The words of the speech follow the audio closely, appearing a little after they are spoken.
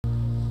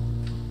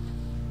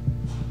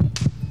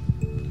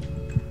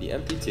the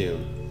empty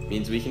tomb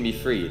means we can be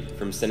freed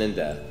from sin and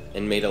death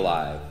and made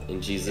alive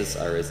in Jesus,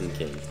 our risen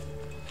King.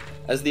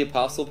 As the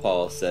Apostle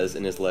Paul says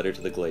in his letter to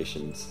the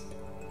Galatians,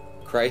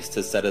 Christ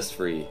has set us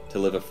free to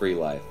live a free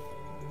life.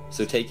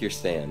 So take your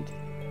stand.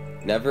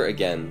 Never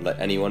again let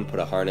anyone put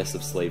a harness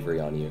of slavery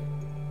on you.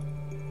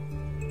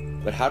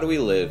 But how do we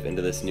live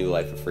into this new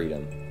life of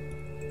freedom?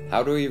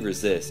 How do we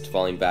resist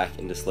falling back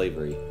into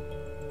slavery?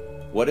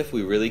 What if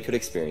we really could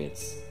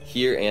experience,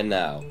 here and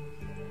now,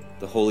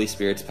 the Holy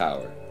Spirit's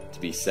power to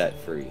be set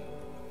free?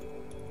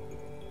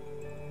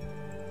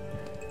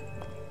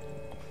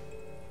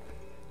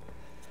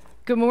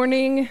 Good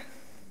morning.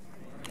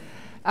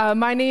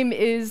 My name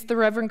is the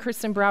Reverend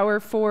Kristin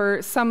Brouwer.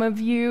 For some of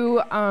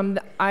you,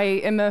 I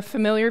am a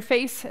familiar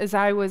face as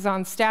I was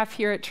on staff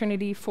here at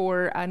Trinity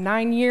for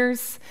 9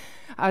 years,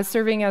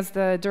 serving as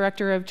the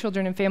Director of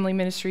Children and Family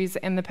Ministries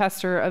and the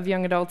Pastor of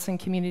Young Adults and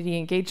Community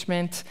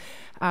Engagement.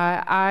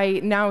 I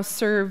now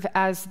serve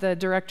as the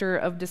Director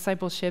of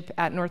Discipleship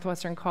at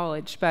Northwestern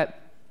College, but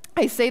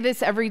I say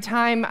this every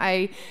time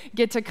I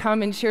get to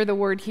come and share the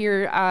word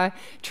here.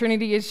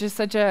 Trinity is just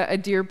such a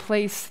dear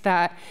place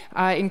that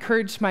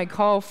encouraged my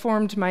call,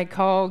 formed my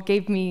call,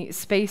 gave me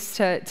space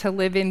to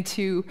live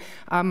into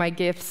my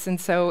gifts.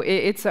 And so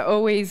it's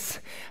always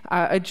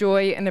a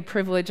joy and a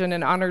privilege and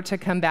an honor to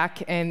come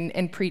back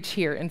and preach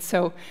here. And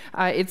so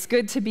it's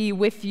good to be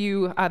with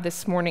you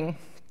this morning.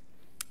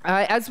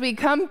 As we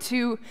come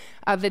to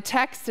the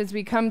text, as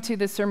we come to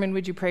the sermon,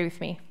 would you pray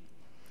with me?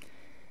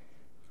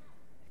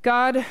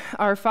 God,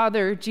 our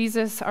Father,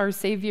 Jesus, our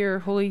Savior,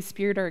 Holy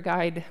Spirit, our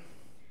guide,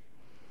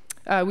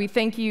 we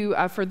thank you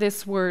for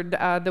this word,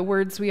 the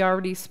words we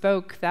already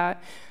spoke,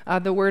 that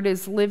the word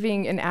is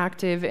living and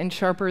active and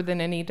sharper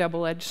than any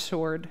double-edged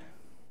sword.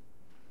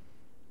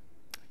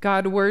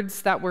 God,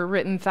 words that were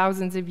written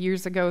thousands of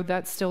years ago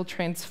that still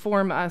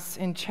transform us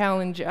and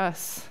challenge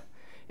us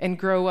and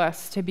grow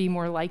us to be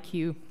more like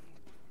you.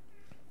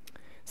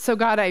 So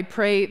God, I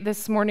pray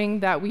this morning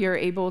that we are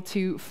able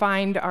to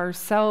find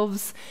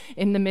ourselves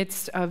in the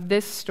midst of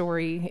this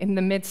story, in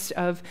the midst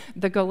of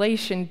the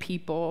Galatian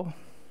people.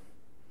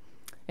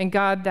 And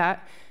God,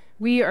 that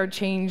we are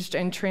changed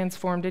and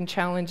transformed and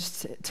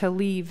challenged to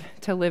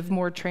live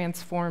more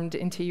transformed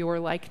into your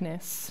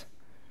likeness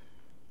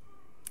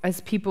as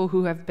people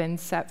who have been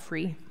set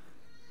free.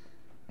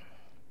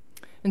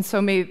 And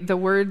so may the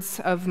words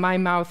of my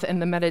mouth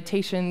and the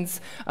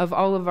meditations of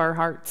all of our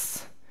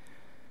hearts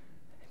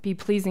be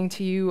pleasing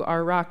to you,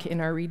 our rock and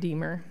our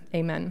redeemer.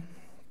 Amen.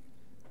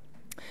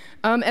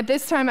 At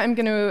this time, I'm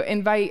going to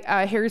invite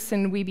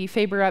Harrison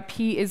Wiebe-Faber up.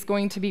 He is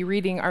going to be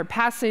reading our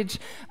passage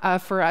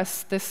for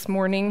us this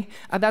morning.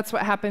 That's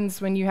what happens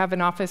when you have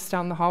an office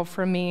down the hall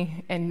from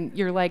me, and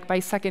you're like, by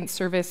second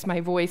service, my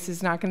voice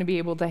is not going to be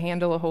able to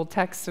handle a whole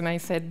text. And I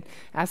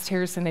asked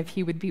Harrison if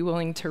he would be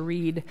willing to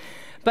read.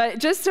 But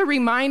just a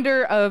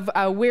reminder of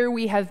where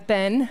we have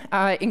been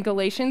in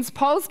Galatians.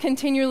 Paul's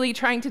continually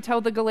trying to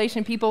tell the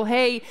Galatian people,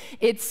 hey,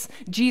 it's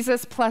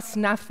Jesus plus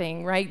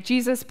nothing, right?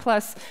 Jesus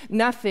plus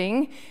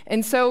nothing.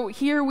 And so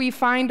here we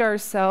find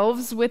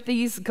ourselves with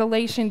these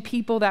Galatian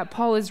people that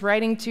Paul is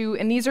writing to,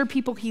 and these are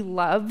people he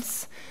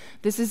loves.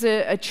 This is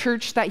a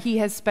church that he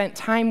has spent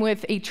time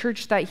with, a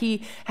church that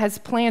he has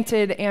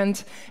planted,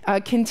 and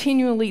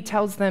continually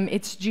tells them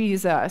it's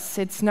Jesus.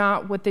 It's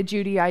not what the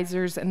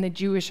Judaizers and the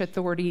Jewish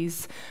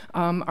authorities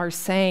are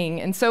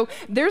saying. And so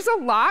there's a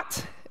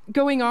lot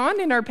going on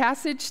in our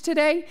passage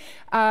today.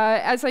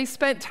 As I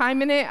spent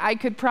time in it, I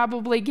could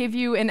probably give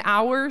you an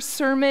hour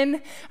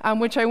sermon,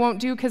 which I won't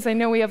do because I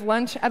know we have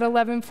lunch at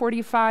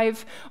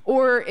 11:45,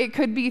 or it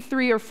could be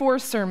 3 or 4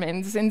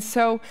 sermons. And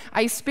so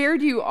I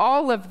spared you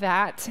all of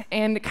that,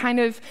 and kind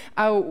of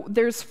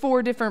there's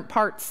 4 different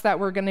parts that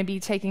we're going to be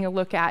taking a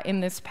look at in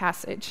this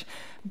passage.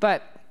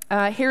 But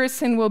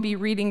Harrison will be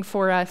reading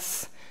for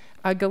us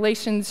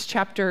Galatians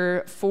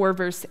chapter 4,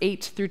 verse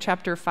 8 through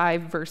chapter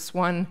 5, verse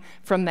 1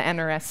 from the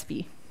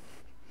NRSV.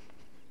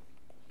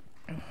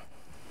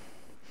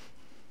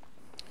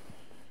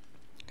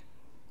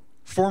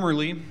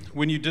 Formerly,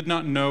 when you did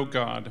not know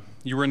God,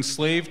 you were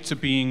enslaved to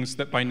beings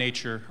that by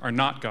nature are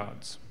not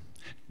gods.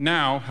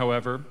 Now,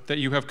 however, that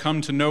you have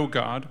come to know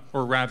God,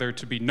 or rather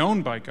to be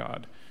known by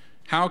God,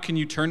 how can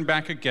you turn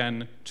back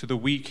again to the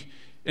weak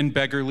and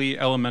beggarly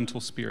elemental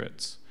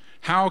spirits?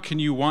 How can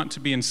you want to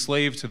be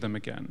enslaved to them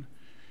again?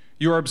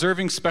 You are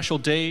observing special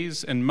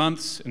days and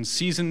months and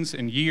seasons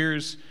and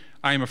years.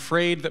 I am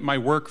afraid that my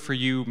work for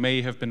you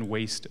may have been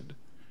wasted.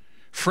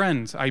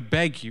 Friends, I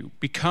beg you,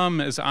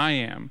 become as I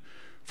am,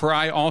 for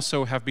I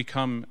also have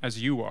become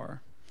as you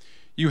are.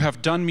 You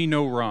have done me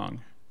no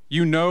wrong.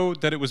 You know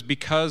that it was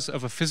because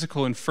of a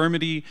physical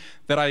infirmity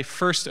that I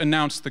first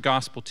announced the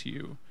gospel to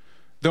you.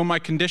 Though my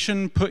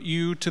condition put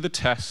you to the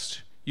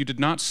test, you did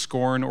not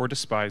scorn or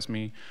despise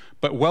me,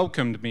 but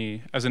welcomed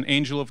me as an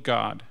angel of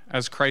God,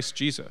 as Christ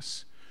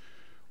Jesus.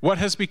 What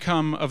has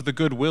become of the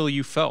goodwill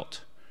you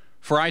felt?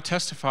 For I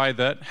testify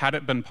that, had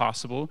it been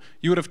possible,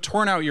 you would have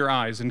torn out your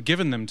eyes and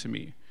given them to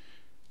me.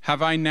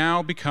 Have I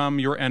now become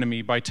your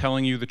enemy by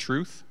telling you the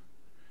truth?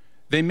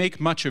 They make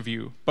much of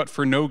you, but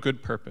for no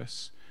good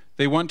purpose.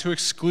 They want to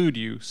exclude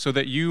you so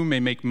that you may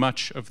make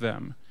much of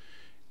them.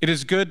 It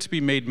is good to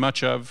be made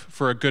much of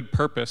for a good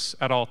purpose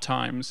at all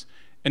times,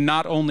 and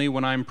not only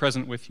when I am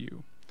present with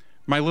you.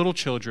 My little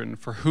children,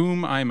 for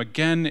whom I am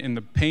again in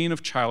the pain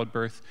of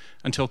childbirth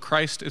until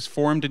Christ is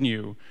formed in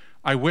you,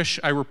 I wish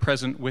I were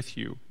present with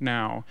you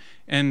now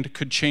and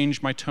could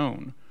change my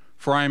tone,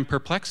 for I am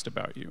perplexed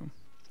about you.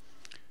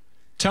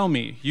 Tell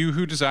me, you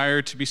who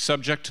desire to be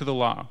subject to the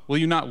law, will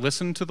you not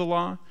listen to the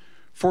law?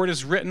 For it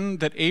is written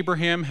that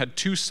Abraham had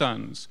 2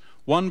 sons,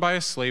 one by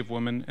a slave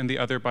woman and the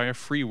other by a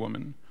free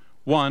woman.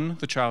 One,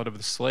 the child of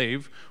the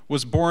slave,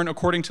 was born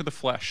according to the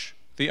flesh.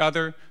 The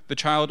other, the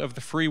child of the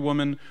free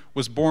woman,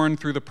 was born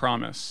through the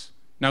promise.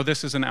 Now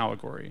this is an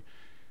allegory.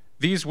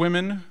 These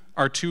women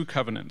are 2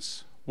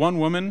 covenants. One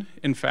woman,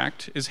 in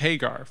fact, is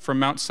Hagar from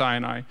Mount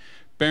Sinai,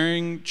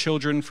 bearing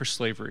children for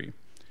slavery.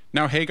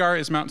 Now Hagar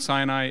is Mount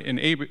Sinai in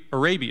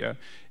Arabia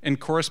and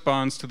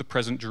corresponds to the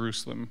present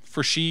Jerusalem,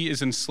 for she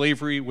is in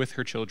slavery with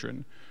her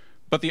children.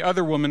 But the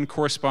other woman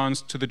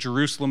corresponds to the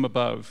Jerusalem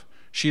above.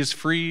 She is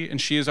free and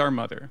she is our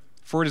mother.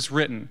 For it is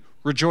written,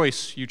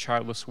 rejoice, you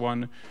childless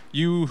one,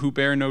 you who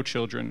bear no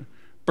children.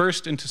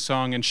 Burst into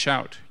song and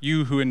shout,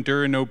 you who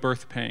endure no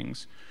birth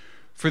pangs.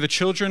 For the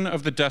children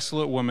of the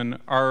desolate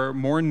woman are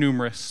more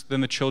numerous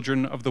than the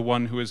children of the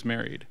one who is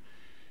married.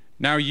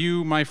 Now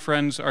you, my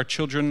friends, are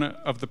children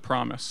of the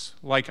promise,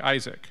 like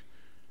Isaac.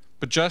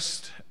 But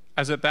just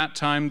as at that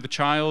time the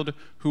child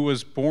who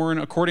was born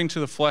according to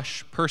the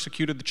flesh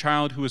persecuted the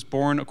child who was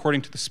born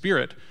according to the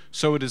Spirit,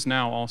 so it is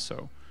now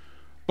also.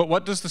 But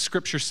what does the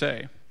Scripture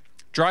say?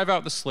 Drive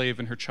out the slave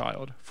and her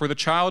child, for the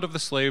child of the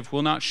slave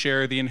will not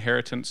share the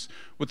inheritance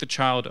with the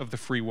child of the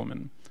free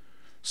woman.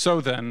 So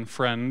then,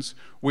 friends,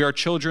 we are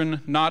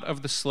children not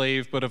of the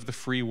slave but of the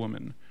free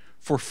woman.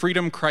 For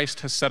freedom Christ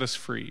has set us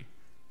free.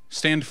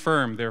 Stand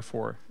firm,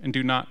 therefore, and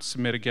do not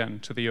submit again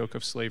to the yoke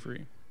of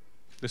slavery.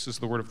 This is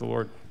the word of the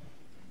Lord.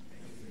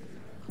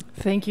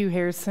 Thank you,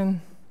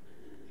 Harrison.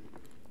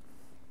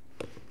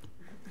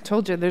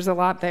 Told you, there's a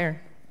lot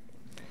there.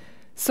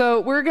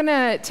 So we're going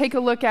to take a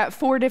look at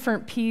 4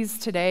 different P's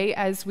today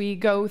as we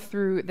go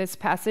through this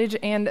passage,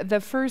 and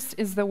the first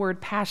is the word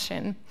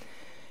passion.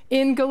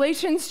 In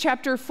Galatians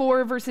chapter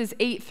 4, verses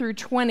 8 through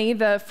 20,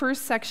 the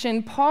first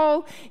section,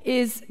 Paul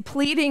is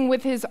pleading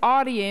with his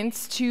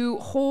audience to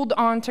hold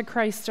on to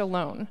Christ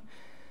alone.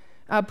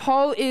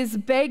 Paul is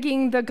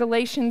begging the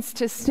Galatians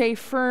to stay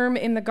firm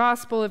in the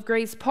gospel of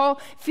grace. Paul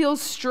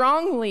feels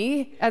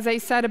strongly, as I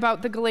said,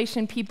 about the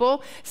Galatian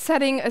people,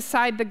 setting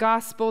aside the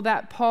gospel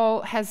that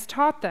Paul has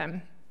taught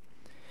them.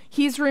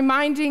 He's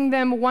reminding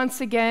them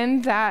once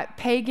again that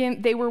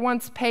they were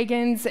once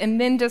pagans and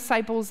then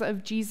disciples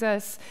of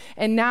Jesus,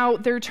 and now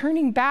they're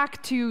turning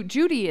back to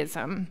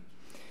Judaism.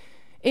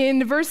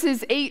 In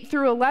verses 8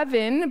 through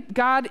 11,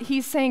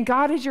 he's saying,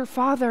 God is your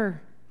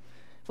Father.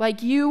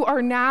 Like, you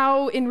are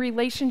now in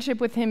relationship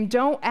with him.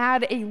 Don't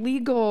add a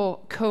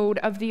legal code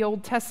of the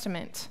Old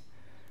Testament.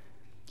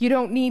 You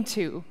don't need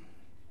to.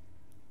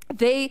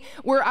 They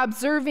were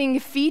observing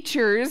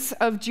features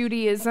of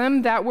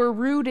Judaism that were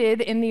rooted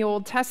in the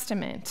Old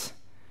Testament.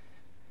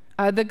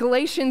 The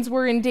Galatians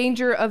were in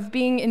danger of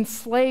being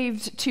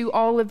enslaved to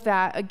all of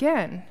that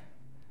again.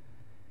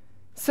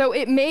 So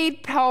it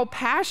made Paul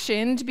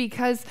passionate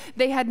because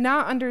they had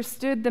not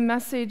understood the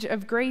message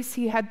of grace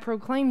he had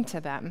proclaimed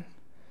to them.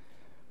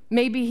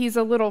 Maybe he's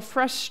a little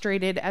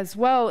frustrated as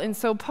well. And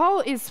so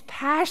Paul is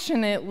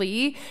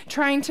passionately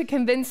trying to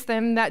convince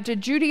them that the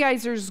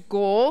Judaizers'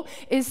 goal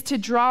is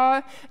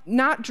to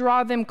not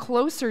draw them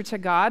closer to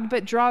God,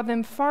 but draw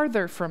them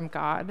farther from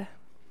God.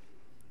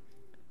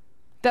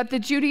 That the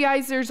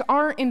Judaizers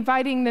aren't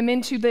inviting them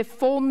into the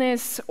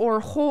fullness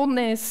or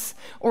wholeness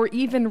or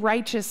even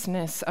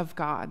righteousness of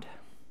God.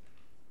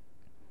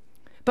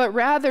 But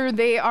rather,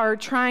 they are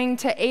trying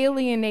to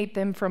alienate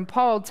them from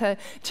Paul, to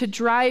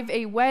drive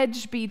a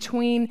wedge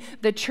between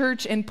the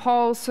church and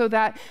Paul so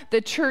that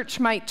the church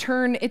might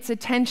turn its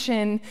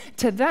attention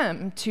to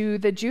them, to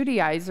the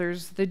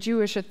Judaizers, the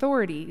Jewish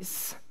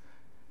authorities.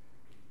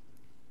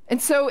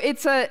 And so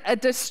it's a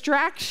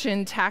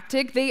distraction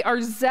tactic. They are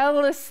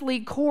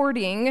zealously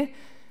courting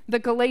the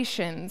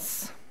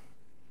Galatians.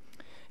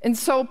 And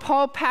so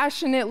Paul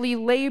passionately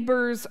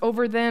labors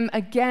over them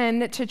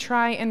again to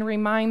try and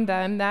remind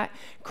them that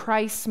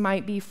Christ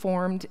might be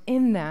formed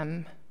in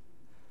them.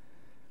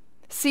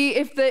 See,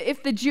 if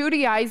the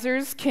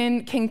Judaizers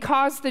can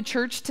cause the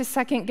church to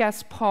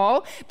second-guess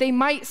Paul, they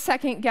might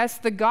second-guess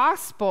the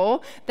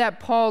gospel that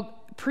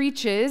Paul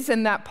preaches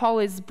and that Paul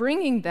is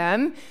bringing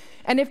them.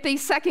 And if they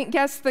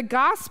second-guess the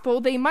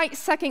gospel, they might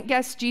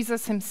second-guess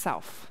Jesus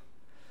himself.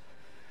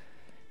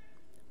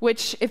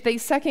 Which, if they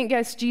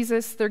second-guess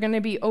Jesus, they're going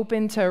to be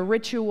open to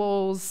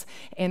rituals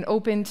and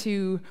open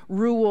to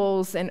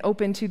rules and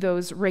open to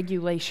those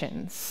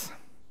regulations.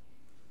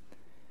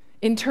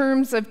 In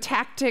terms of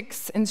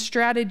tactics and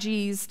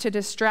strategies to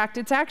distract,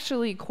 it's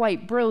actually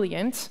quite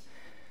brilliant.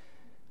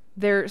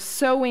 They're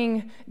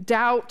sowing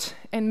doubt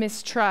and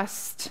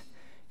mistrust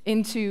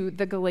into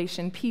the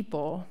Galatian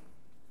people.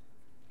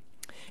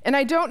 And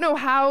I don't know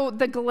how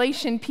the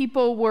Galatian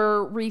people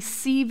were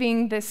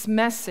receiving this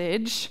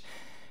message,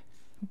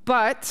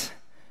 but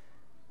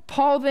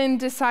Paul then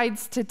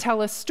decides to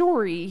tell a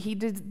story. He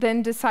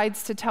then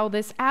decides to tell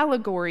this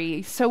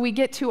allegory. So we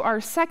get to our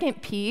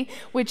second P,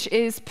 which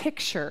is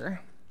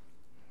picture.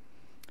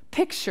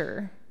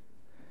 Picture.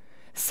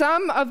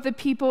 Some of the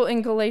people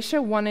in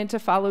Galatia wanted to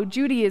follow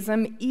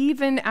Judaism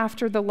even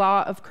after the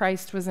law of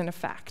Christ was in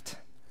effect.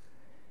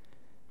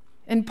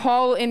 And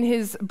Paul, in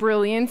his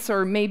brilliance,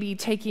 or maybe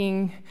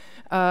taking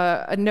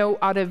a note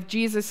out of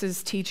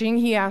Jesus' teaching,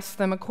 he asks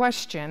them a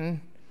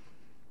question.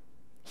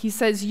 He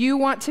says, "You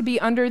want to be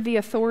under the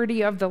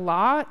authority of the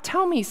law?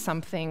 Tell me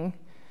something.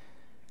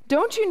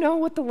 Don't you know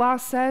what the law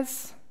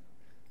says?"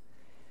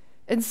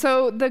 And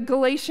so the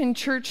Galatian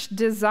church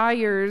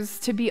desires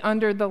to be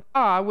under the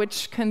law,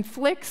 which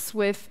conflicts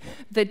with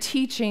the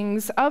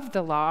teachings of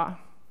the law.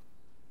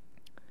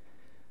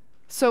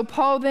 So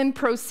Paul then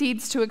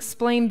proceeds to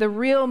explain the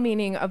real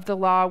meaning of the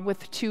law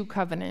with two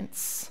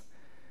covenants.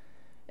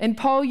 And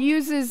Paul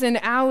uses an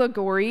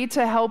allegory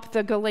to help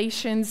the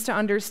Galatians to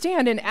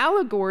understand. An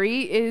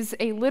allegory is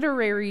a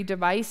literary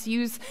device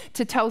used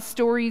to tell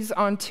stories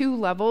on two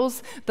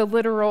levels, the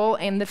literal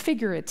and the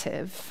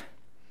figurative.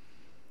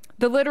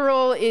 The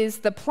literal is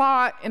the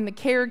plot and the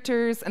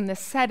characters and the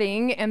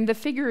setting, and the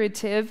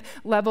figurative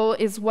level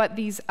is what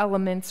these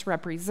elements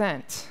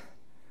represent.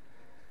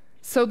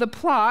 So the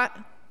plot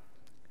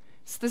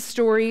is the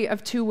story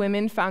of two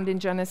women found in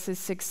Genesis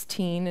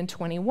 16 and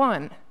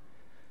 21.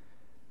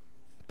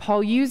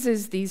 Paul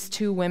uses these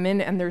two women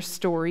and their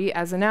story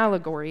as an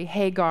allegory,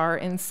 Hagar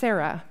and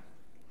Sarah.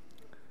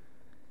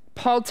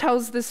 Paul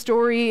tells the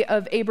story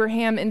of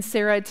Abraham and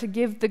Sarah to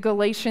give the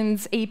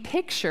Galatians a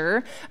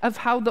picture of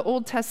how the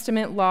Old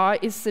Testament law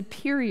is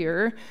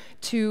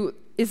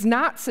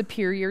not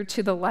superior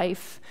to the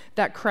life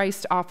that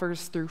Christ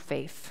offers through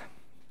faith.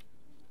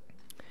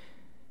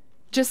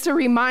 Just a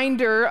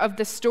reminder of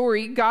the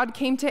story, God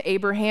came to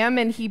Abraham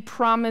and he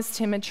promised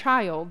him a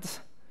child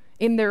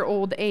in their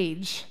old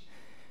age.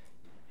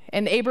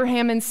 And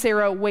Abraham and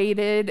Sarah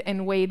waited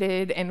and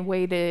waited and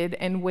waited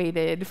and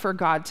waited for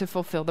God to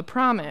fulfill the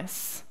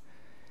promise.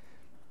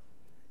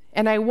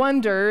 And I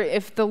wonder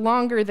if the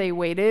longer they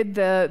waited,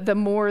 the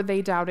more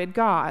they doubted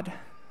God.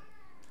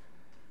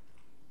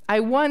 I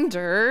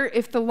wonder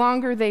if the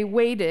longer they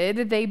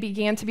waited, they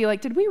began to be like,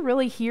 did we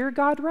really hear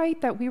God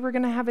right, that we were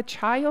going to have a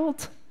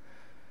child?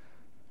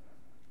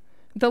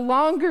 The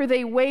longer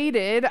they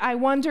waited, I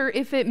wonder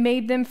if it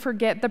made them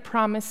forget the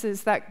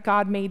promises that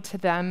God made to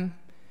them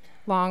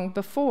long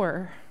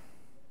before.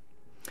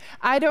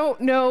 I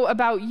don't know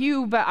about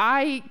you, but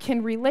I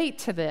can relate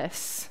to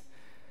this.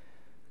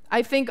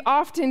 I think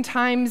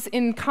oftentimes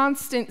in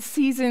constant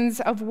seasons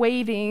of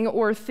waiting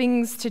or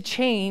things to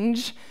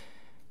change,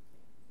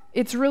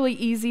 it's really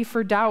easy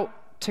for doubt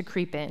to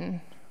creep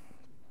in.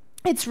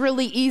 It's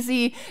really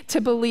easy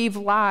to believe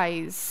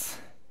lies.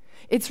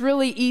 It's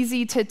really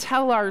easy to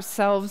tell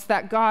ourselves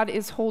that God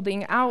is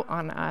holding out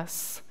on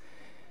us.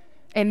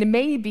 And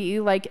maybe,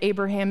 like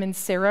Abraham and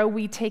Sarah,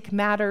 we take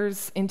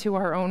matters into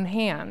our own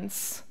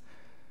hands.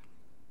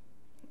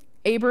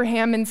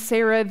 Abraham and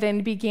Sarah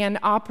then began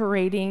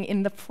operating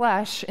in the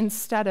flesh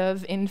instead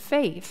of in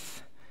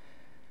faith.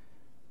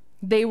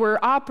 They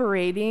were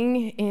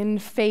operating in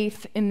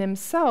faith in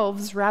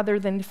themselves rather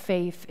than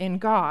faith in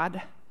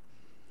God.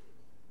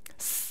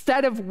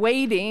 Instead of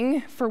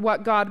waiting for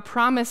what God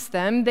promised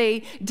them,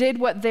 they did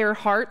what their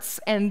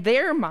hearts and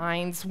their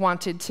minds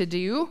wanted to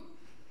do.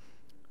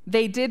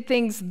 They did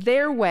things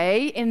their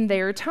way in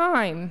their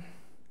time.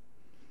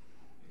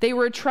 They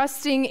were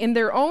trusting in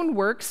their own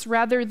works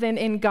rather than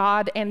in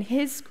God and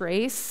His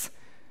grace,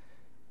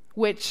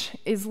 which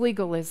is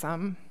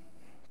legalism.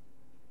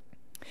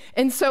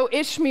 And so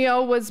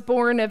Ishmael was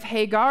born of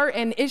Hagar,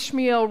 and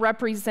Ishmael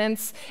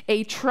represents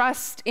a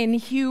trust in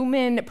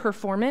human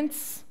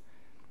performance.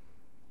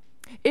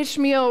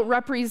 Ishmael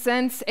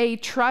represents a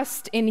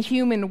trust in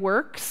human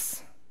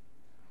works.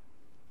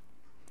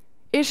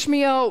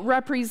 Ishmael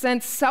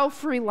represents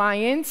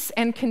self-reliance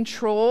and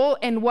control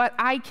and what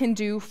I can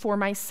do for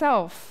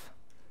myself.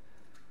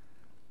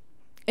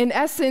 In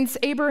essence,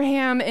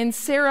 Abraham and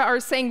Sarah are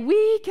saying,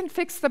 we can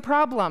fix the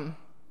problem.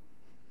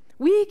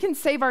 We can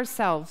save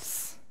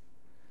ourselves.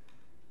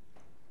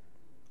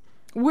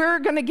 We're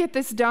going to get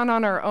this done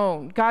on our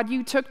own. God,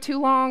 you took too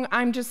long.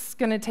 I'm just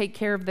going to take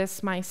care of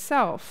this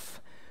myself.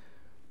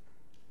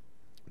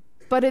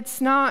 But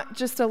it's not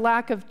just a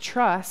lack of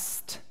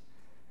trust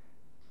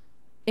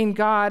in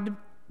God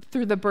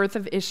through the birth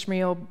of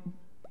Ishmael.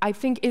 I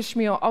think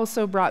Ishmael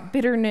also brought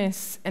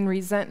bitterness and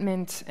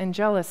resentment and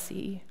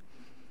jealousy.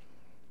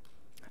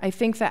 I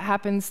think that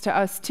happens to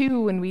us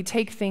too when we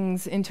take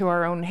things into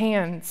our own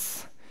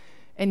hands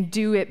and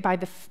do it by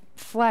the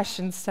flesh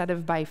instead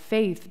of by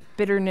faith.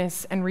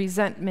 Bitterness and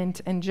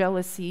resentment and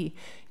jealousy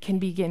can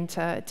begin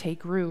to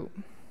take root.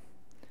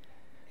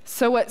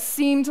 So what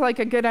seemed like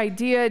a good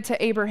idea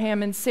to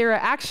Abraham and Sarah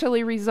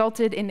actually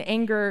resulted in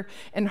anger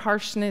and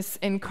harshness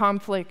and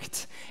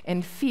conflict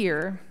and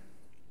fear.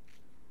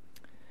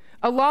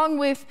 Along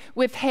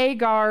with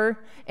Hagar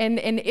and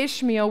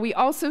Ishmael, we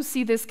also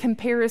see this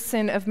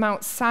comparison of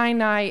Mount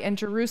Sinai and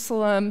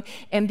Jerusalem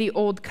and the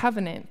Old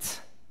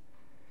Covenant.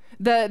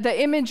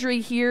 The imagery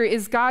here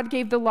is God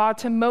gave the law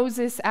to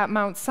Moses at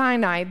Mount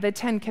Sinai, the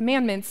 10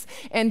 Commandments,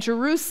 and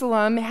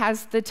Jerusalem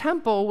has the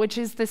temple, which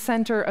is the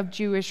center of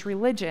Jewish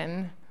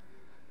religion.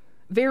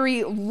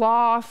 Very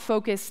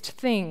law-focused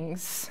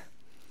things.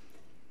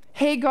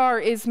 Hagar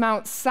is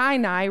Mount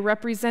Sinai,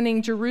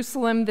 representing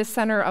Jerusalem, the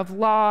center of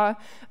law,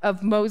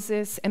 of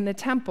Moses, and the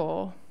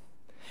temple.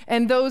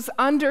 And those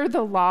under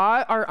the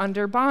law are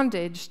under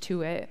bondage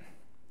to it.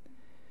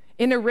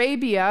 In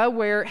Arabia,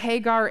 where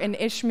Hagar and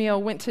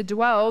Ishmael went to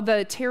dwell,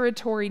 the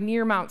territory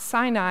near Mount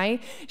Sinai,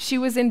 she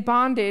was in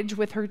bondage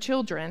with her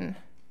children.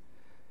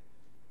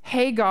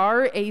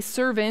 Hagar, a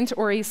servant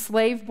or a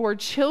slave, bore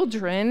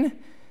children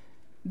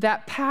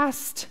that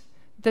passed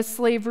the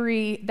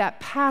slavery, that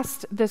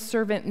passed the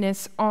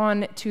servantness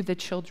on to the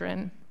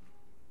children.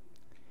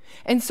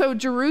 And so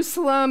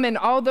Jerusalem and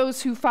all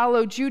those who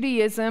follow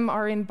Judaism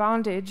are in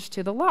bondage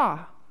to the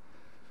law.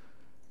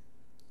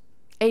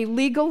 A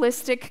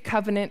legalistic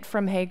covenant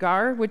from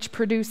Hagar, which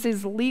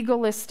produces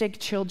legalistic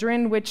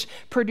children, which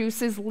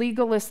produces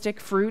legalistic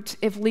fruit,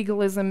 if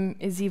legalism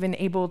is even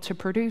able to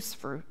produce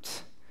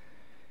fruit.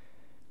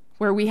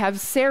 Where we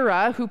have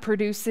Sarah, who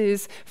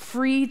produces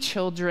free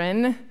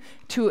children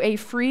to a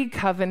free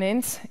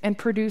covenant and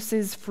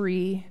produces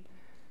free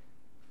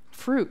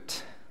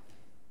fruit.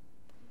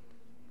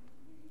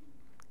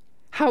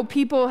 How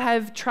people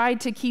have tried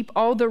to keep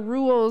all the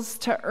rules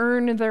to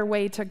earn their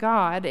way to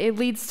God. It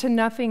leads to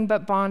nothing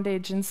but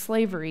bondage and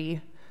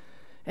slavery.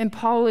 And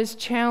Paul is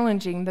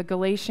challenging the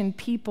Galatian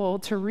people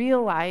to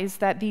realize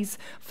that these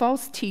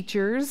false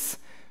teachers,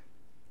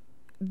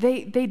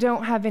 they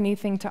don't have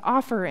anything to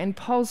offer. And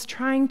Paul's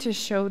trying to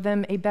show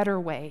them a better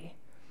way,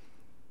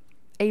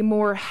 a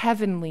more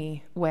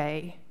heavenly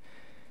way.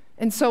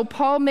 And so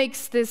Paul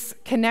makes this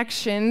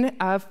connection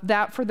of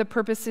that for the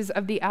purposes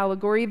of the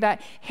allegory, that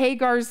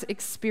Hagar's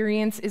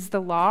experience is the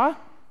law.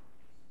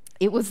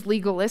 It was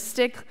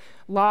legalistic,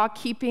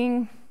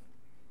 law-keeping,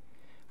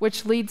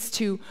 which leads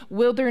to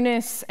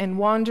wilderness and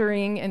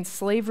wandering and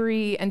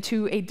slavery and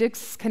to a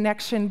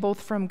disconnection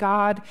both from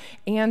God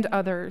and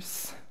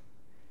others.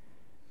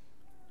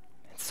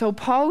 So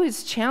Paul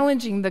is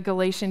challenging the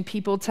Galatian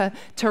people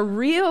to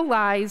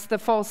realize the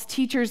false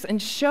teachers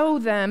and show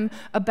them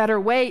a better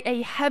way,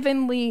 a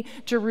heavenly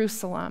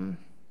Jerusalem.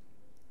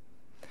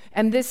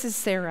 And this is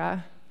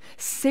Sarah.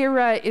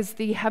 Sarah is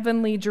the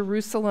heavenly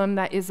Jerusalem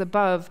that is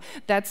above,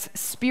 that's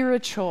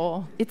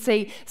spiritual. It's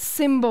a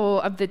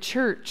symbol of the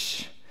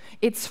church.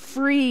 It's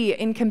free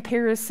in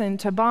comparison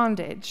to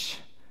bondage.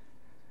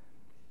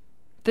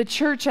 The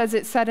church, as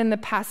it said in the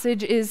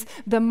passage, is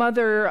the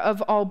mother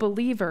of all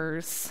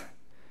believers.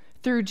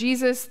 Through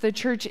Jesus, the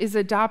church is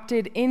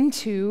adopted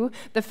into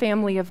the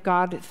family of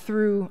God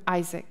through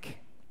Isaac.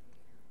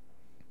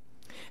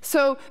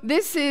 So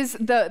this is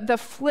the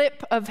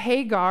flip of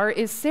Hagar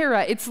is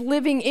Sarah. It's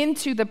living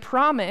into the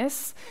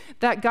promise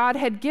that God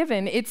had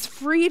given. It's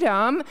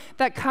freedom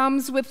that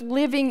comes with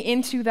living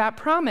into that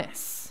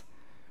promise,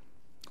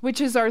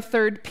 which is our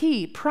third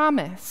P,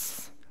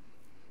 promise.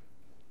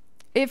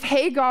 If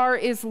Hagar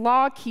is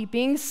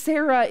law-keeping,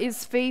 Sarah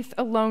is faith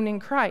alone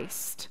in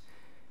Christ.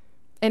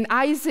 And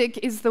Isaac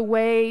is the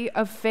way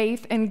of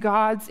faith and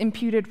God's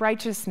imputed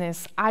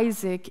righteousness.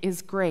 Isaac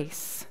is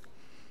grace.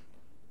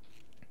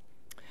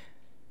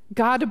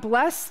 God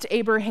blessed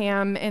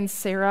Abraham and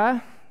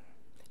Sarah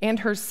and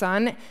her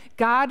son.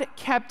 God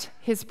kept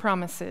his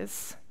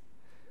promises.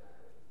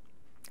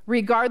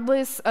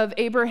 Regardless of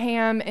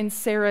Abraham and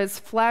Sarah's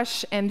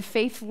flesh and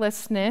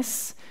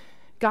faithlessness,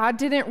 God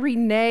didn't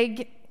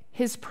renege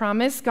his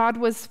promise. God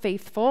was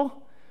faithful.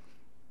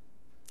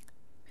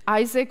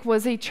 Isaac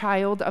was a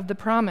child of the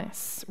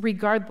promise,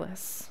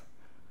 regardless.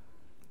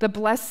 The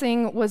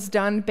blessing was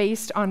done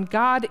based on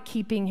God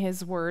keeping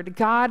his word.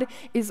 God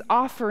is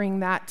offering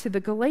that to the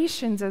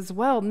Galatians as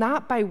well,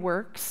 not by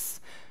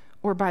works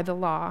or by the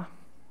law.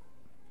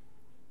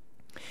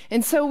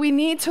 And so we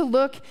need to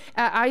look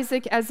at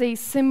Isaac as a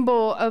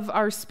symbol of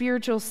our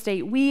spiritual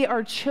state. We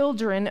are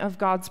children of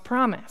God's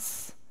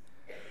promise.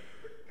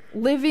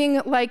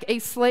 Living like a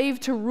slave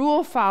to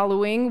rule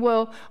following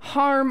will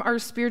harm our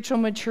spiritual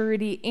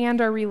maturity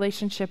and our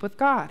relationship with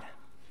God.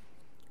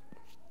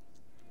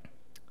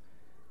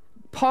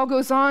 Paul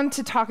goes on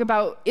to talk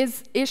about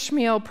is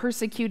Ishmael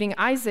persecuting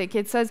Isaac.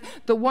 It says,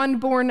 the one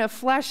born of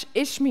flesh,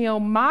 Ishmael,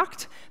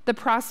 mocked the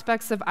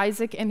prospects of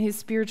Isaac and his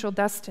spiritual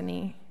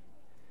destiny.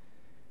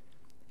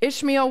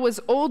 Ishmael was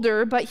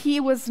older, but he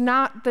was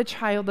not the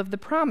child of the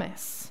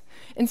promise.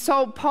 And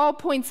so Paul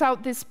points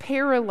out this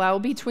parallel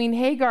between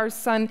Hagar's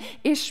son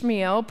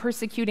Ishmael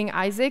persecuting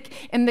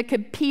Isaac and the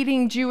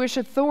competing Jewish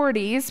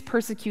authorities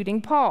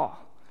persecuting Paul.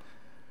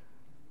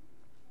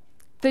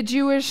 The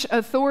Jewish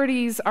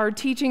authorities are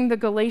teaching the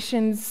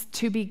Galatians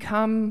to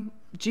become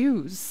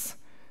Jews,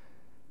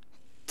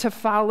 to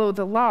follow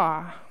the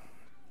law,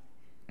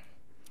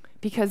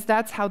 because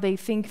that's how they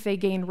think they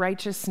gain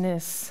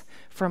righteousness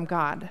from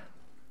God.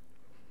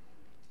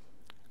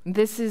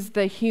 This is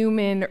the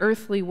human,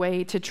 earthly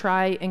way to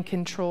try and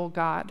control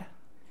God.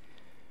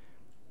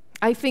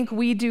 I think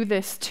we do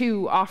this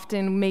too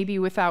often, maybe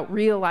without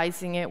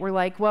realizing it. We're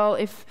like, well,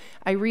 if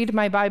I read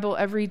my Bible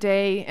every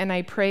day and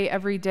I pray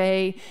every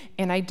day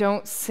and I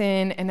don't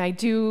sin and I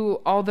do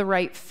all the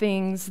right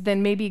things,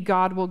 then maybe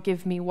God will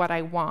give me what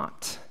I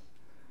want.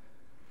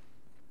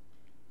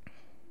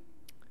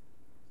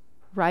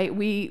 Right?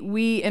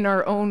 We in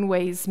our own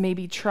ways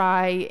maybe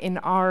try in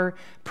our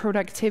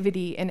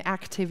productivity and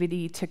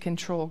activity to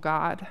control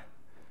God.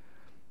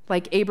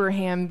 Like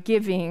Abraham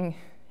giving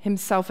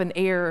himself an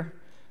heir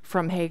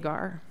from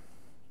Hagar.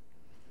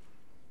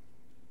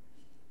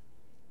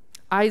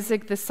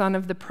 Isaac, the son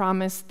of the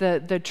promise,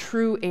 the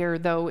true heir,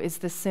 though, is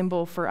the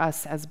symbol for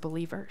us as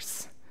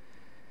believers.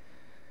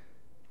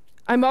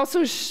 I'm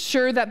also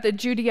sure that the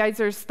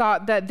Judaizers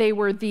thought that they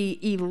were the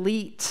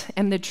elite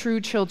and the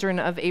true children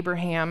of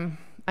Abraham.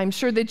 I'm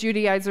sure the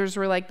Judaizers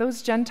were like,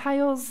 those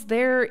Gentiles,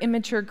 they're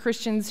immature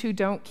Christians who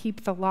don't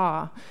keep the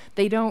law.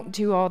 They don't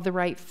do all the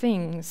right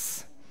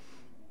things.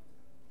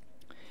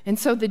 And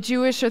so the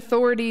Jewish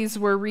authorities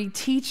were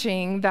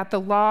reteaching that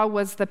the law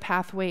was the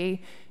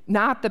pathway,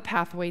 not the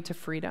pathway to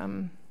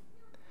freedom.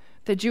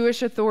 The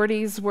Jewish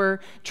authorities were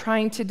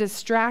trying to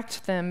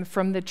distract them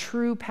from the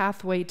true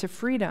pathway to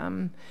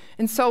freedom.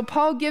 And so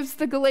Paul gives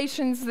the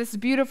Galatians this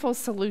beautiful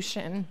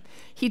solution.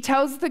 He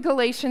tells the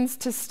Galatians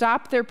to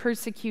stop their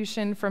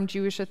persecution from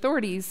Jewish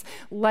authorities,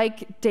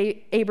 like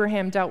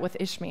Abraham dealt with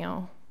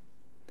Ishmael.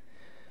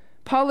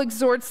 Paul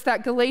exhorts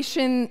that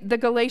the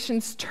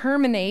Galatians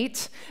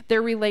terminate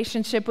their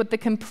relationship with the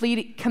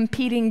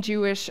competing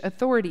Jewish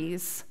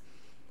authorities.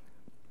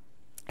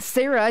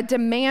 Sarah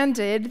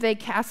demanded they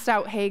cast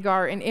out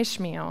Hagar and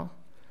Ishmael.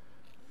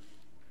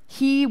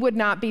 He would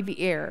not be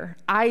the heir.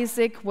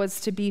 Isaac was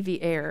to be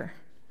the heir.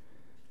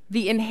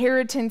 The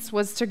inheritance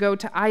was to go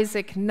to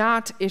Isaac,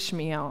 not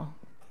Ishmael.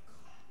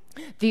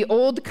 The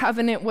old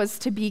covenant was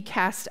to be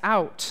cast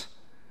out.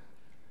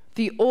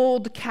 The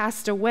old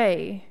cast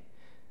away.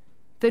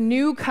 The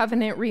new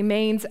covenant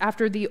remains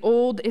after the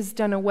old is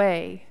done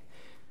away.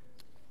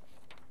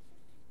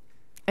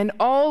 And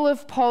all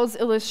of Paul's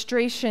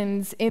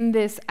illustrations in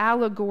this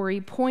allegory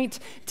point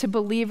to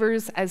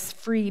believers as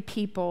free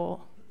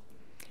people,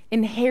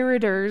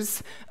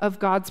 inheritors of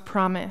God's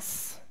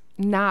promise,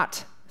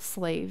 not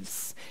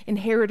slaves,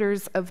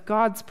 inheritors of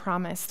God's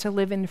promise to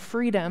live in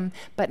freedom,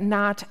 but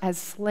not as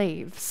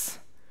slaves.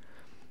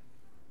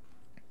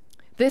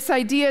 This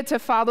idea to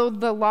follow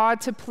the law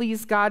to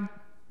please God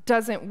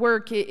doesn't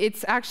work.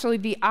 It's actually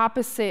the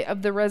opposite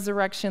of the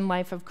resurrection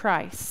life of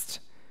Christ.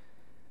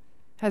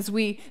 As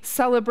we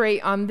celebrate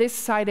on this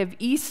side of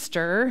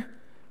Easter,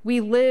 we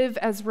live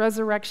as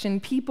resurrection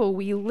people.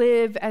 We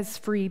live as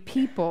free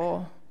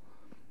people.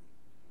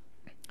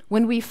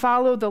 When we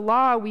follow the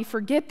law, we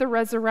forget the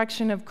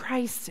resurrection of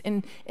Christ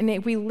and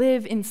we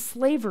live in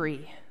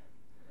slavery.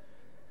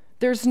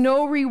 There's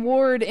no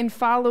reward in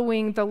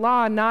following the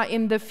law, not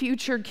in the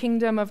future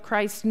kingdom of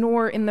Christ,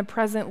 nor in the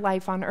present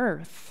life on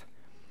earth.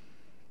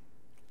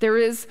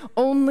 That's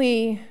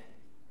only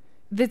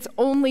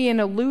an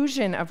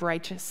illusion of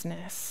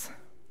righteousness.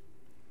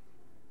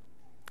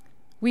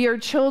 We are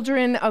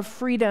children of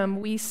freedom.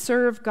 We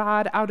serve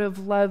God out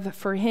of love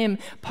for him.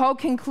 Paul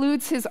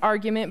concludes his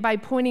argument by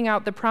pointing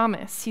out the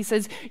promise. He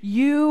says,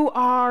 you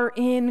are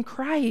in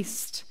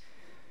Christ,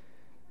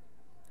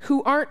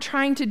 who aren't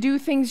trying to do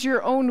things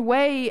your own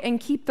way and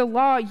keep the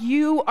law.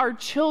 You are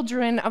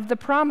children of the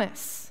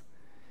promise.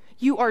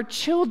 You are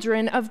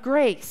children of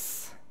grace.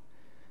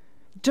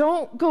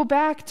 Don't go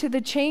back to the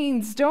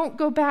chains. Don't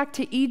go back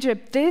to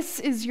Egypt. This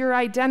is your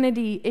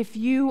identity if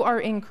you are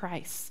in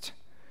Christ.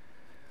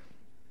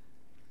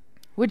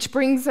 Which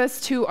brings us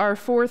to our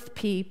fourth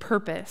P,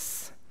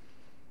 purpose.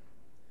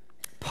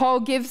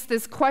 Paul gives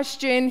this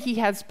question. He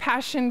has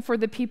passion for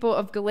the people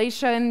of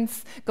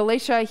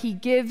Galatia. He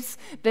gives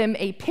them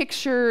a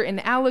picture, an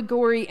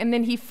allegory, and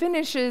then he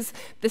finishes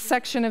the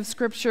section of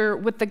Scripture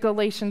with the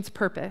Galatians'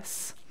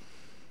 purpose.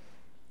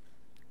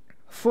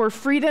 For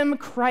freedom,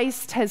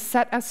 Christ has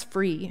set us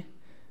free.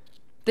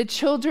 The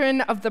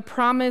children of the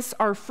promise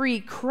are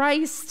free.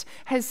 Christ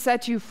has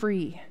set you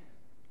free.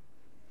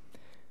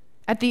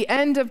 At the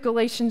end of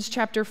Galatians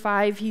chapter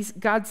 5,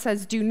 God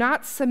says, do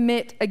not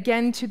submit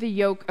again to the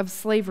yoke of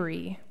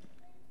slavery.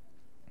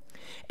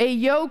 A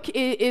yoke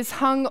is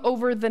hung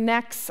over the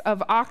necks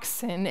of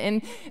oxen,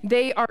 and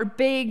they are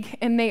big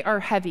and they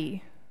are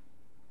heavy.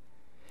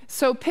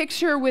 So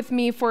picture with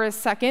me for a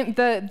second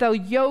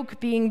the yoke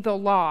being the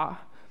law.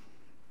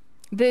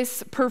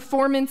 This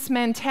performance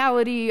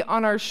mentality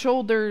on our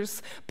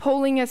shoulders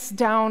pulling us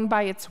down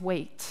by its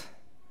weight.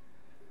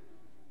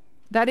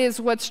 That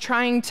is what's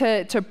trying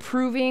to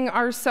proving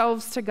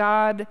ourselves to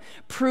God,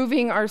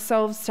 proving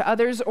ourselves to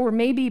others, or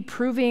maybe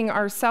proving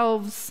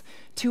ourselves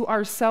to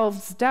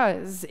ourselves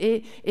does.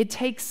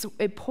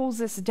 It pulls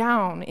us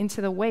down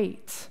into the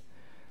weight.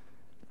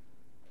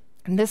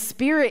 And the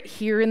Spirit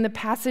here in the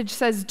passage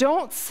says,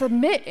 don't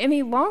submit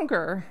any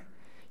longer.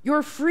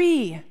 You're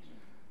free.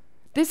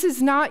 This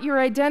is not your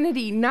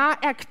identity,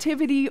 not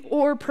activity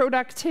or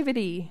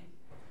productivity.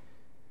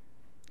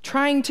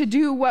 Trying to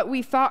do what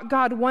we thought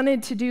God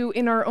wanted to do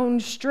in our own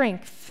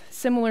strength,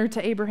 similar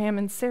to Abraham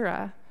and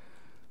Sarah.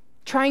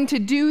 Trying to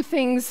do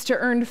things to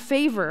earn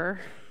favor.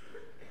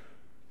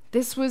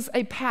 This was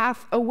a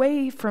path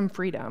away from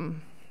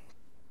freedom.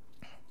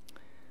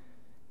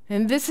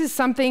 And this is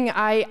something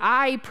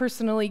I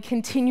personally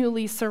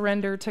continually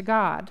surrender to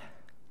God.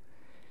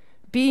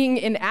 Being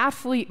an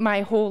athlete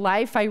my whole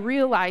life, I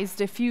realized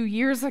a few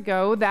years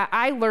ago that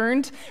I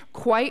learned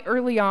quite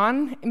early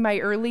on in my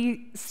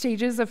early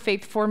stages of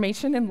faith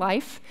formation in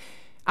life,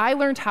 I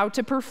learned how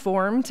to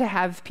perform to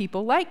have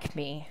people like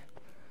me.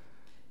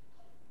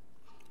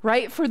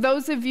 Right? For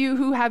those of you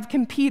who have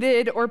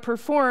competed or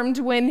performed,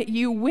 when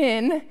you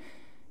win,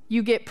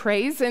 you get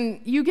praise,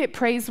 and you get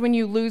praise when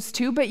you lose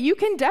too, but you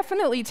can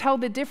definitely tell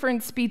the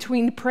difference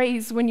between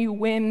praise when you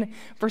win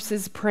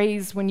versus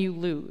praise when you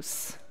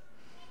lose.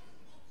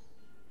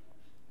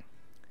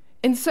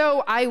 And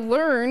so I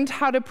learned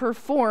how to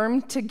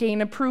perform to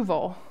gain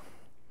approval.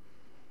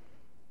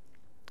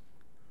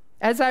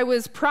 As I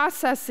was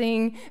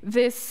processing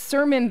this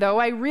sermon, though,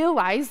 I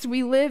realized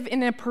we live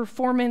in a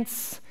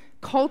performance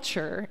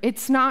culture.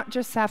 It's not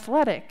just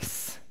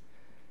athletics.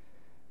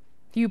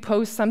 You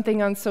post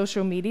something on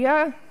social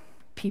media,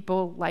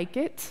 people like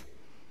it,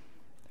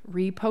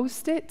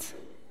 repost it.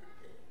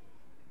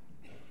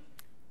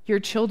 Your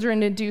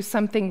children do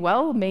something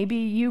well, maybe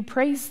you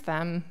praise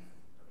them.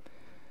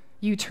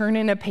 You turn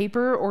in a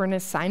paper or an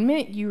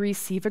assignment, you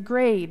receive a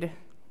grade.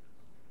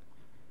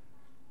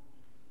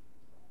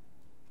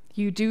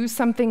 You do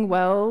something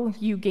well,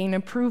 you gain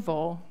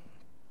approval.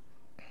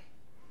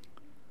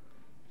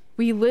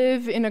 We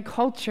live in a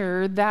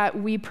culture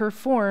that we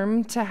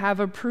perform to have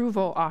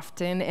approval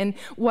often, and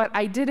what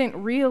I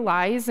didn't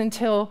realize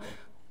until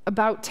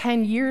about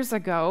 10 years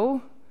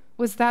ago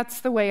was that's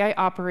the way I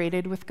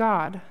operated with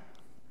God.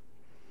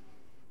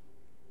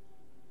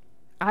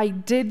 I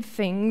did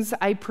things,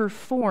 I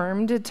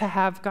performed to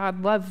have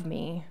God love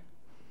me.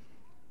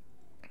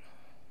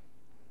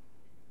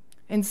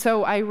 And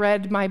so I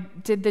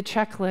did the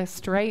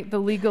checklist, right? The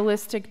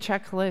legalistic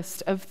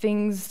checklist of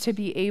things to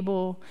be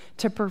able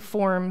to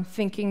perform,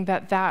 thinking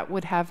that that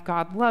would have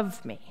God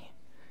love me.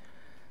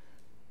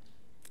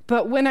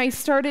 But when I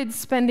started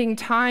spending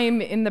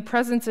time in the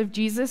presence of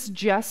Jesus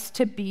just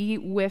to be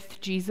with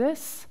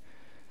Jesus,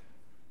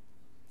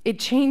 it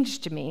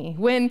changed me.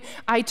 When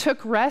I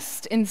took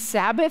rest and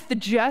Sabbath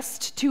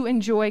just to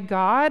enjoy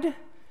God,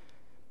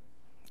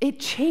 it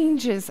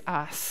changes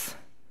us.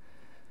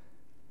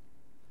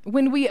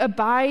 When we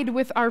abide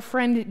with our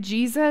friend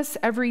Jesus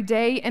every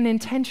day and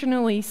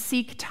intentionally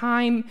seek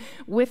time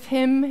with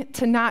him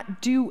to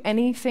not do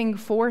anything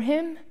for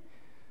him,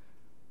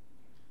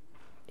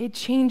 it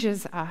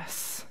changes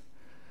us.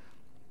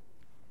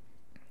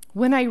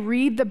 When I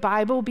read the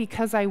Bible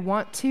because I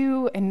want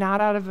to and not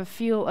out of a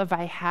feel of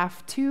I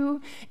have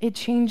to, it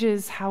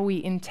changes how we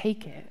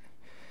intake it.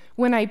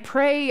 When I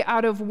pray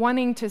out of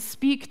wanting to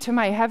speak to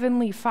my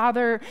Heavenly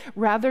Father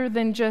rather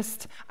than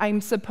just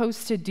I'm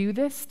supposed to do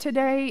this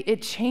today,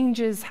 it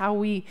changes how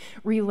we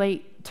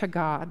relate to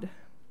God.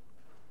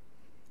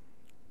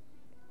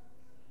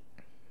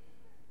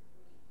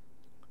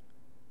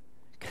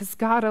 Because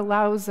God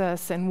allows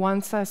us and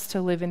wants us to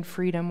live in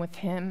freedom with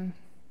him.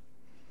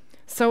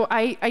 So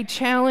I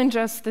challenge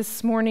us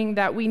this morning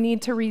that we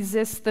need to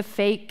resist the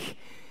fake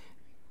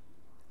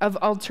of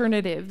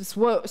alternatives.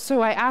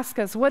 So I ask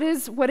us, what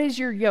is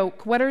your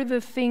yoke? What are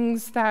the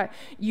things that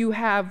you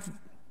have?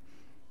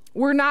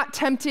 We're not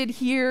tempted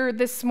here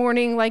this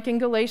morning, like in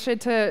Galatia,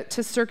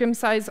 to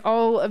circumcise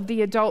all of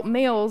the adult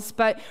males,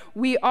 but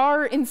we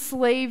are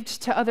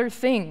enslaved to other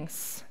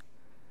things.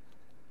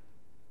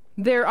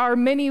 There are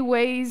many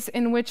ways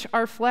in which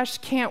our flesh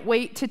can't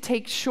wait to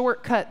take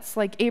shortcuts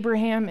like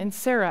Abraham and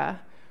Sarah.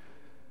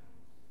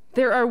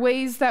 There are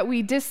ways that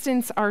we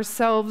distance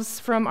ourselves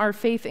from our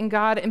faith in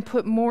God and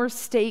put more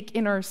stake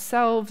in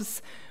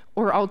ourselves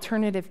or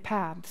alternative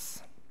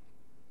paths.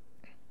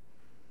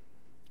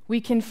 We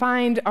can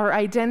find our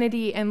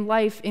identity and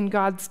life in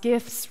God's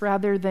gifts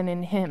rather than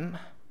in him.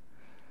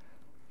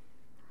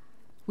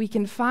 We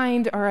can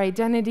find our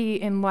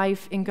identity and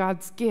life in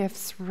God's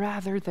gifts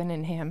rather than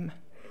in him.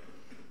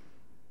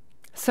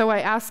 So I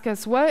ask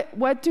us,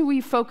 what do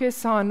we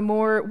focus on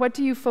more? What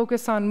do you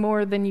focus on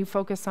more than you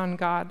focus on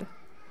God?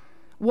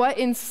 What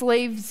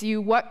enslaves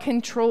you? What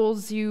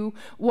controls you?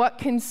 What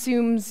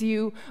consumes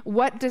you?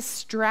 What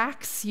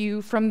distracts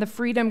you from the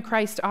freedom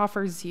Christ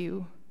offers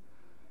you?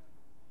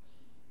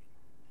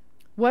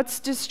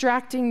 What's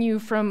distracting you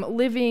from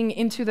living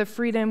into the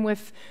freedom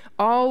with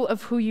all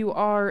of who you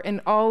are and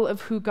all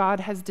of who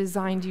God has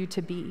designed you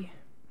to be?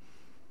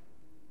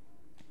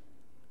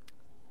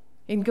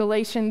 In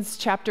Galatians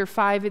chapter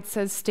 5, it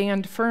says,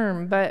 stand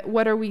firm. But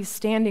what are we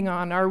standing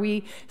on? Are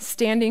we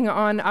standing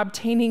on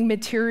obtaining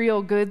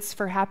material goods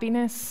for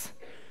happiness?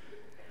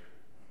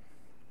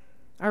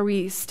 Are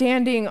we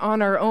standing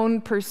on our own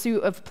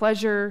pursuit of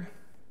pleasure?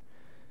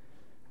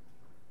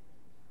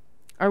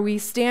 Are we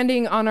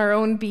standing on our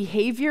own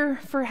behavior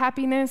for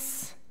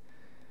happiness?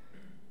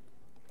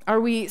 Are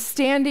we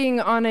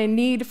standing on a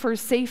need for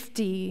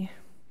safety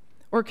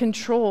or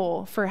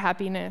control for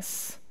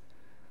happiness?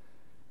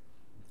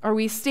 Are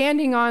we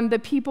standing on the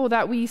people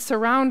that we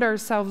surround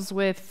ourselves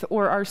with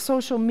or our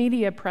social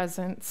media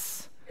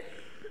presence?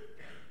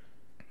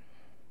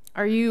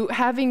 Are you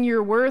having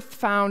your worth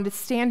found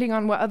standing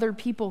on what other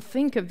people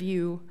think of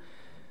you,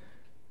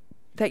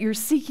 that you're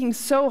seeking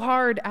so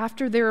hard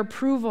after their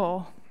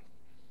approval,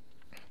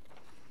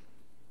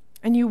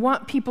 and you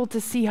want people to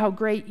see how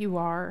great you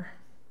are?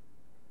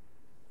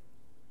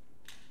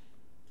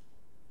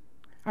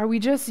 Are we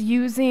just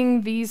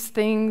using these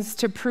things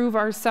to prove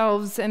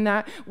ourselves and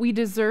that we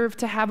deserve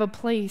to have a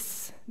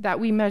place that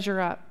we measure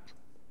up?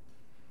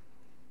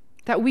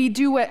 That we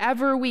do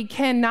whatever we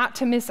can not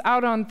to miss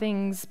out on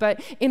things,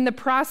 but in the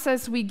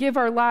process we give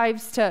our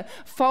lives to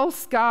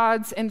false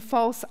gods and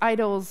false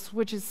idols,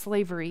 which is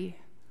slavery.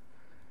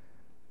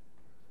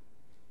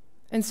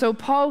 And so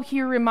Paul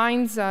here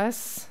reminds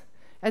us,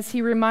 as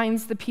he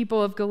reminds the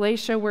people of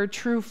Galatia, where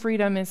true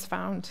freedom is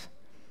found.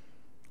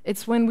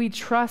 It's when we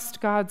trust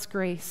God's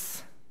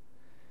grace,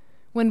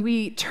 when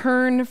we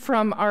turn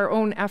from our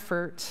own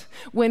effort,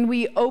 when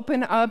we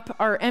open up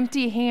our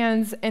empty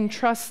hands and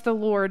trust the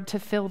Lord to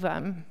fill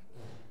them.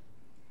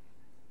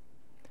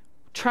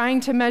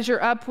 Trying to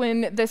measure up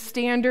when the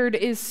standard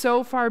is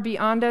so far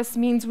beyond us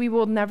means we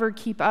will never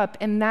keep up,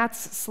 and that's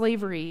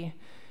slavery.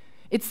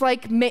 It's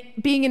like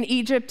being in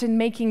Egypt and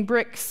making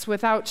bricks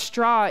without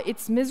straw.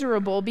 It's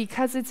miserable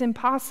because it's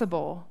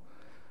impossible.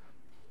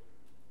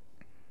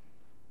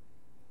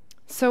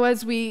 So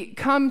as we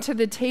come to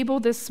the table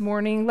this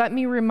morning, let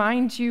me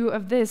remind you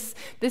of this.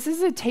 This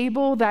is a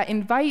table that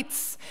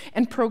invites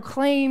and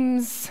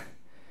proclaims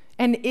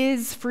and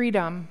is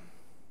freedom.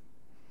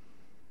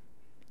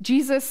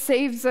 Jesus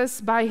saves us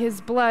by his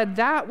blood.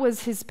 That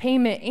was his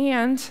payment,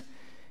 and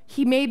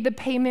he made the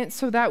payment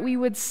so that we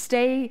would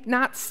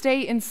not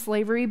stay in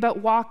slavery, but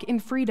walk in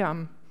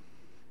freedom.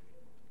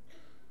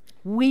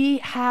 We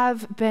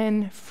have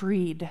been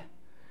freed.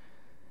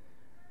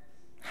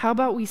 How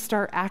about we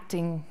start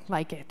acting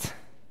like it?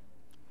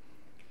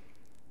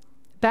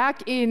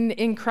 Back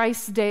in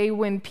Christ's day,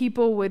 when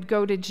people would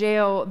go to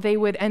jail, they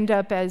would end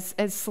up as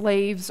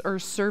slaves or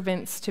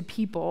servants to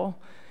people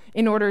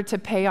in order to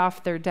pay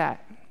off their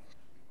debt.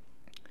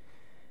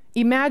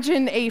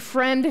 Imagine a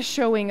friend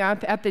showing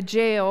up at the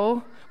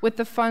jail with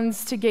the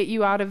funds to get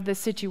you out of the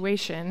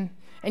situation,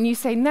 and you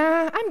say,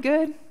 "Nah, I'm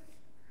good,"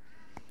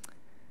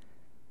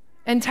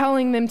 and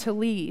telling them to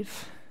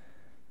leave.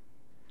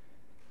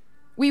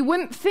 We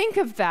wouldn't think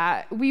of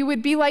that. We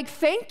would be like,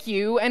 "Thank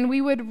you," and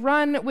we would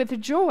run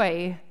with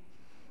joy.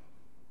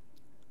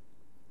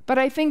 But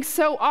I think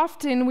so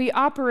often we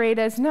operate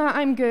as, "Nah,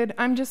 I'm good.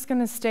 I'm just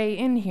going to stay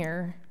in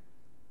here."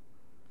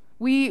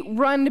 We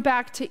run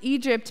back to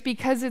Egypt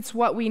because it's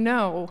what we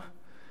know.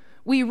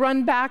 We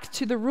run back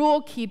to the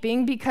rule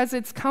keeping because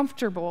it's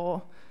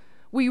comfortable.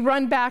 We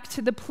run back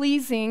to the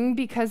pleasing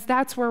because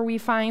that's where we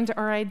find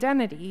our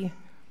identity.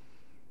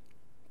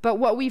 But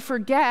what we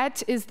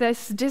forget is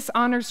this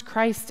dishonors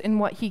Christ and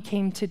what he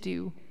came to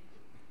do.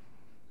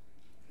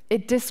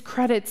 It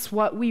discredits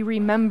what we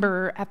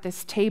remember at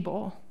this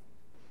table.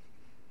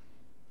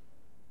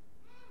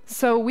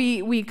 So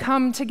we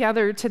come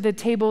together to the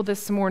table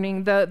this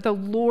morning. The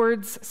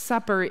Lord's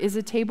Supper is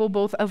a table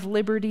both of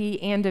liberty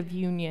and of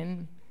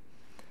union.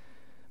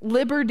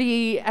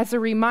 Liberty as a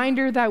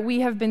reminder that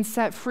we have been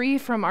set free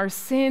from our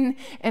sin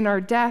and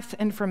our death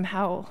and from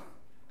hell.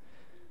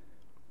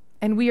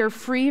 And we are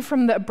free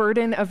from the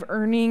burden of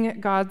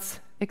earning God's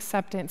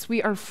acceptance.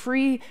 We are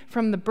free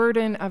from the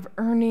burden of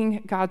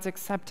earning God's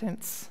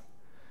acceptance.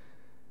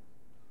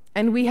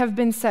 And we have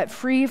been set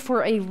free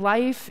for a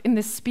life in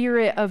the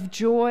spirit of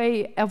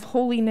joy, of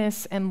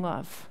holiness, and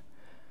love.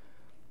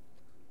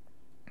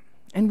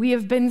 And we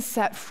have been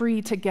set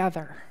free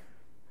together.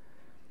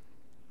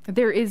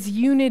 There is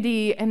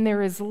unity and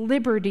there is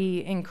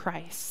liberty in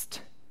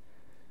Christ.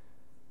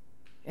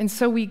 And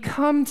so we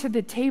come to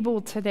the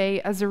table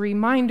today as a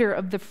reminder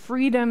of the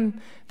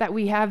freedom that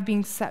we have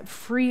being set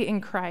free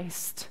in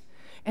Christ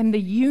and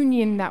the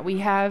union that we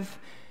have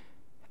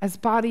as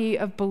body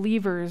of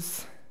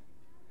believers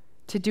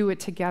to do it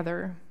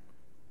together.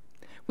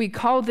 We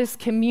call this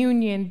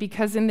communion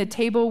because in the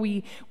table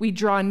we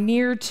draw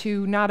near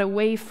to, not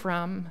away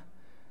from,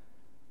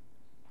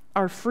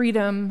 our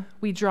freedom.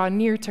 We draw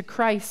near to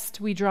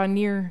Christ. We draw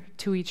near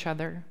to each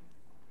other.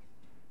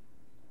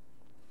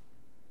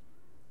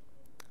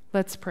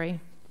 Let's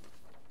pray.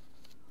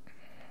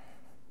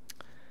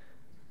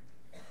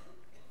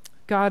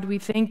 God, we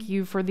thank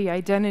you for the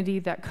identity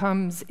that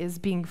comes as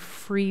being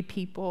free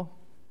people.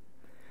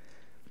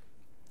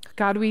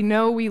 God, we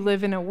know we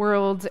live in a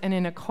world and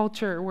in a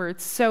culture where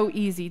it's so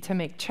easy to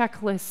make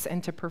checklists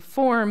and to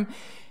perform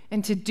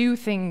and to do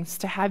things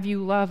to have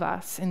you love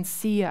us and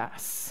see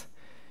us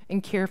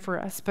and care for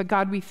us. But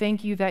God, we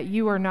thank you that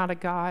you are not a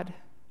God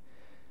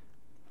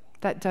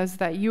that does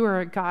that. You are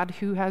a God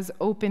who has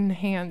open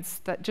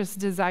hands that just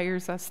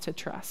desires us to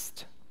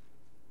trust.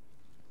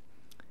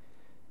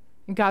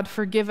 God,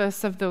 forgive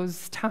us of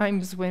those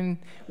times when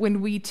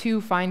we too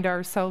find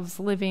ourselves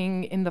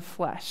living in the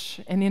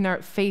flesh and in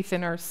our faith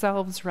in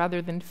ourselves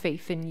rather than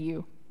faith in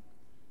you.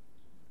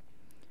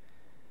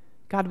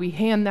 God, we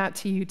hand that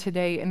to you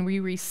today, and we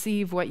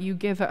receive what you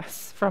give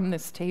us from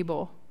this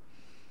table.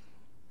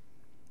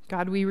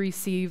 God, we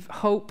receive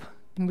hope,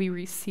 and we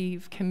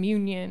receive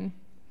communion,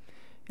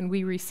 and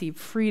we receive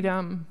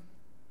freedom.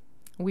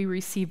 We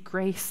receive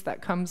grace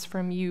that comes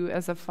from you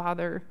as a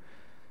Father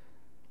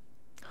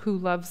who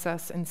loves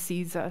us and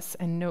sees us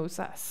and knows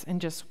us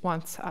and just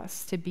wants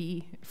us to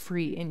be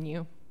free in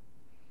you.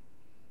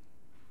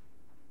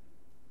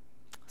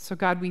 So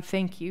God, we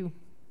thank you.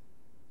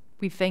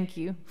 We thank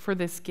you for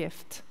this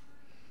gift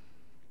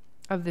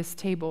of this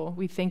table.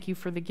 We thank you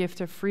for the gift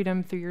of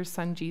freedom through your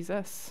Son,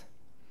 Jesus.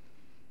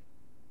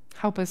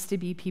 Help us to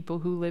be people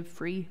who live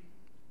free,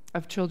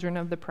 of children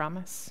of the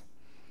promise.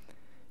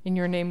 In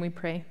your name we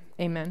pray.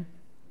 Amen.